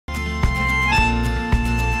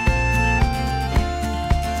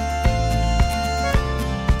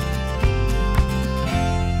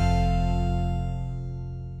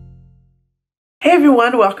Hey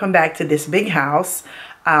everyone, welcome back to this big house.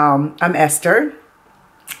 I'm Esther,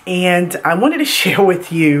 and I wanted to share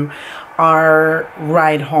with you our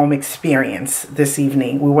ride home experience this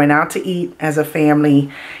evening. We went out to eat as a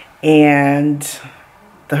family, and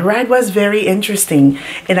the ride was very interesting.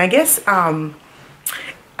 And I guess I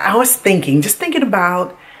was just thinking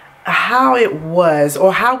about how it was,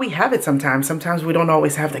 or how we have it sometimes. Sometimes we don't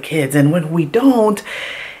always have the kids, and when we don't,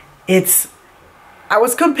 I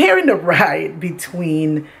was comparing the ride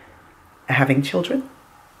between having children,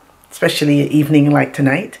 especially an evening like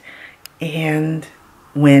tonight, and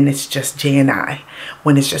when it's just Jay and I.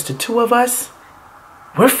 When it's just the two of us,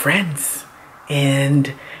 we're friends,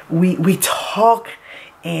 and we talk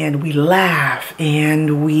and we laugh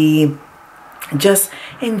and we just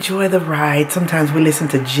enjoy the ride. Sometimes we listen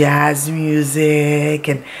to jazz music,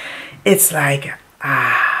 and it's like,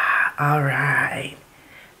 all right.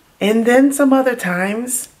 And then some other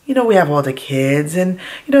times, we have all the kids, and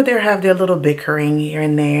they have their little bickering here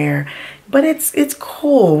and there, but it's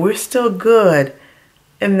cool. We're still good.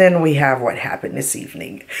 And then we have what happened this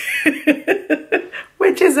evening,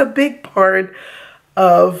 which is a big part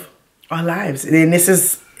of our lives. And this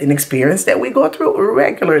is an experience that we go through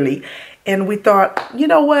regularly. And we thought, you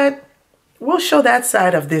know what? We'll show that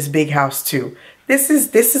side of this big house too. This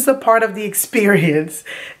is a part of the experience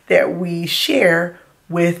that we share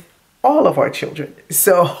with all of our children.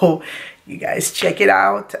 So you guys check it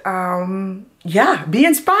out. Yeah, be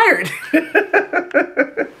inspired.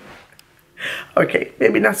 Okay,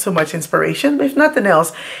 maybe not so much inspiration, but if nothing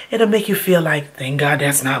else, it'll make you feel like, thank God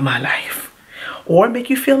that's not my life. Or make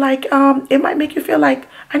you feel like, it might make you feel like,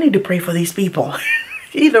 I need to pray for these people.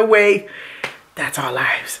 Either way, that's our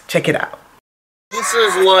lives. Check it out. This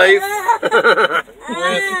is life.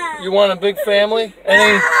 You want a big family?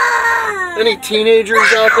 Any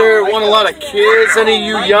teenagers out there want a lot of kids? Any of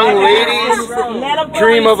you young ladies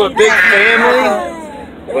dream of a big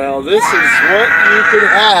family? Well, this is what you could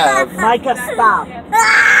have. Micah, stop.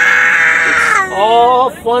 It's all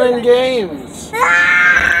fun and games.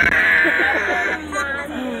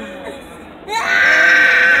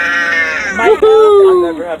 I'll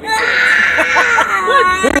never have kids.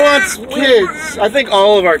 Who wants kids? I think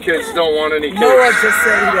all of our kids don't want any kids. Noah just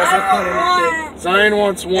said he doesn't want any kids. Zion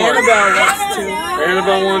wants one. Annabelle wants two.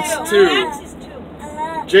 Annabelle wants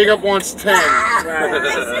two. Jacob wants 10.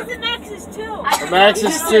 The max is 2. The max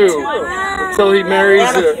is 2. Until he marries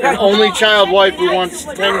an only child wife who wants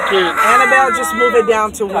 10 kids. Annabelle, just move it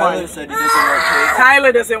down to 1. Tyler said he doesn't want kids.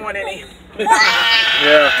 Tyler doesn't want any.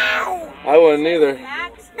 Yeah, I wouldn't either.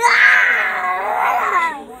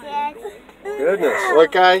 Goodness,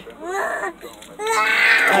 what guy?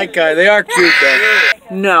 That guy, they are cute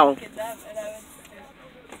though. No.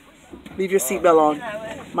 Leave your seatbelt on,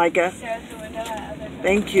 Micah.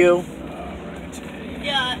 Thank you.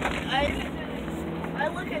 Yeah, I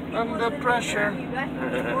look at people Under pressure.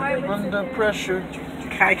 Under pressure.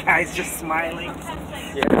 Kai's just smiling.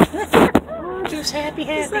 I'm just happy.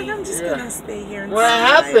 He's like, I'm just gonna stay here and What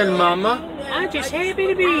happened, Mama? I'm just happy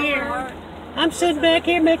to be here. I'm sitting back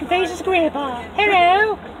here making faces at Grandpa.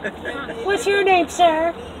 Hello. What's your name,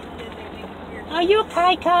 sir? Are you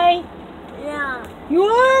Kai? Yeah. You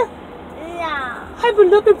are? Yeah. I've been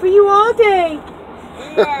looking for you all day.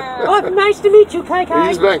 Yeah. Oh, nice to meet you, Kai.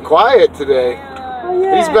 He's been quiet today. Oh,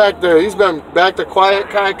 yeah. He's back there. He's been back to quiet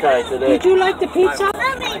Kai today. Did you like the pizza?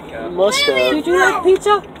 He must have. Did you like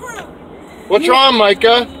pizza? What's wrong,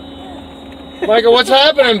 Micah? Micah, what's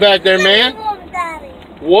happening back there, man?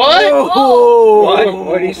 What? Oh.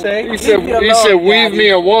 What did he say? He said, weave me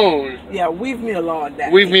alone. Yeah, weave me alone,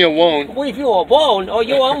 Daddy. Weave me alone. Leave you alone. Oh,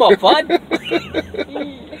 you want more fun?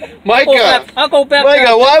 Micah, I'll go back.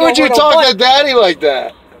 Micah, why would you talk to Daddy like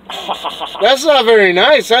that? That's not very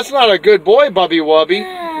nice. That's not a good boy, Bubby Wubby.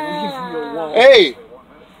 Hey,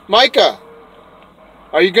 Micah,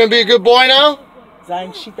 are you going to be a good boy now?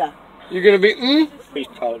 Zion Shita. You're going to be, He's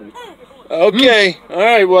proud of me. Okay. All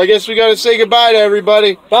right. Well, I guess we got to say goodbye to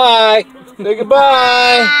everybody. Bye. Say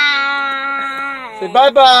goodbye. Say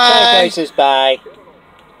bye-bye. Kai says bye.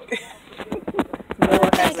 Noah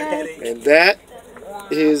has a headache. And that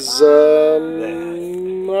is our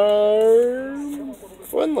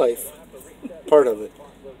fun life. Part of it.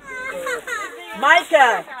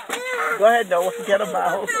 Micah! Go ahead, Noah. Get him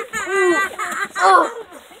out.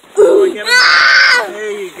 Noah, get him out.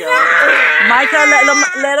 There you go. Micah,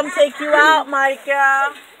 let him take you out,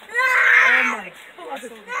 Micah. Oh my God.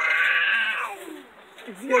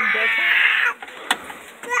 Is he a duck?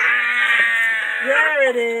 There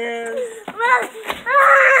it is.